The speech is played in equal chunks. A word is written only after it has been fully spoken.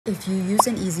If you use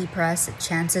an easy press,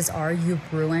 chances are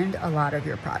you've ruined a lot of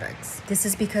your products. This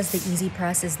is because the easy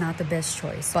press is not the best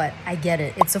choice, but I get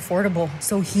it, it's affordable.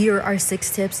 So here are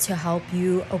 6 tips to help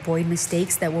you avoid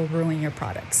mistakes that will ruin your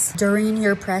products. During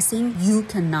your pressing, you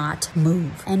cannot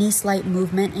move. Any slight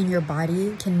movement in your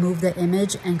body can move the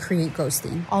image and create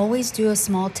ghosting. Always do a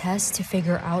small test to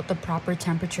figure out the proper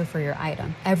temperature for your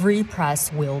item. Every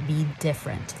press will be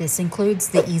different. This includes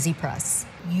the easy press.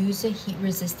 Use a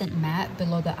heat-resistant mat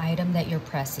below the item that you're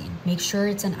pressing. Make sure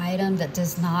it's an item that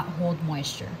does not hold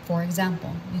moisture. For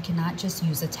example, you cannot just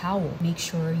use a towel. Make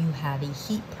sure you have a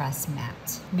heat press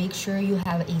mat. Make sure you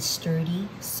have a sturdy,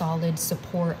 solid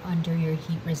support under your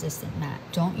heat-resistant mat.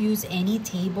 Don't use any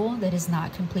table that is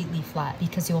not completely flat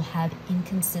because you'll have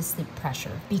inconsistent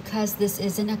pressure. Because this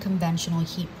isn't a conventional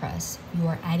heat press, you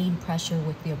are adding pressure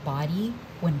with your body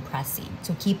when pressing.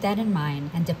 So keep that in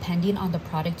mind, and depending on the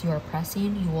product you are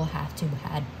pressing, you will have to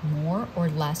add more or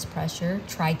less pressure.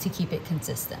 Try to keep it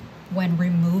consistent. When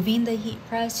removing the heat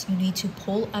press, you need to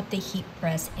pull up the heat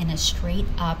press in a straight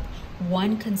up,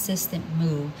 one consistent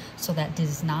move so that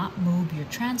does not move your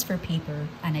transfer paper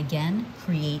and again,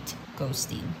 create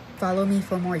ghosting. Follow me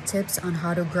for more tips on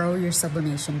how to grow your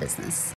sublimation business.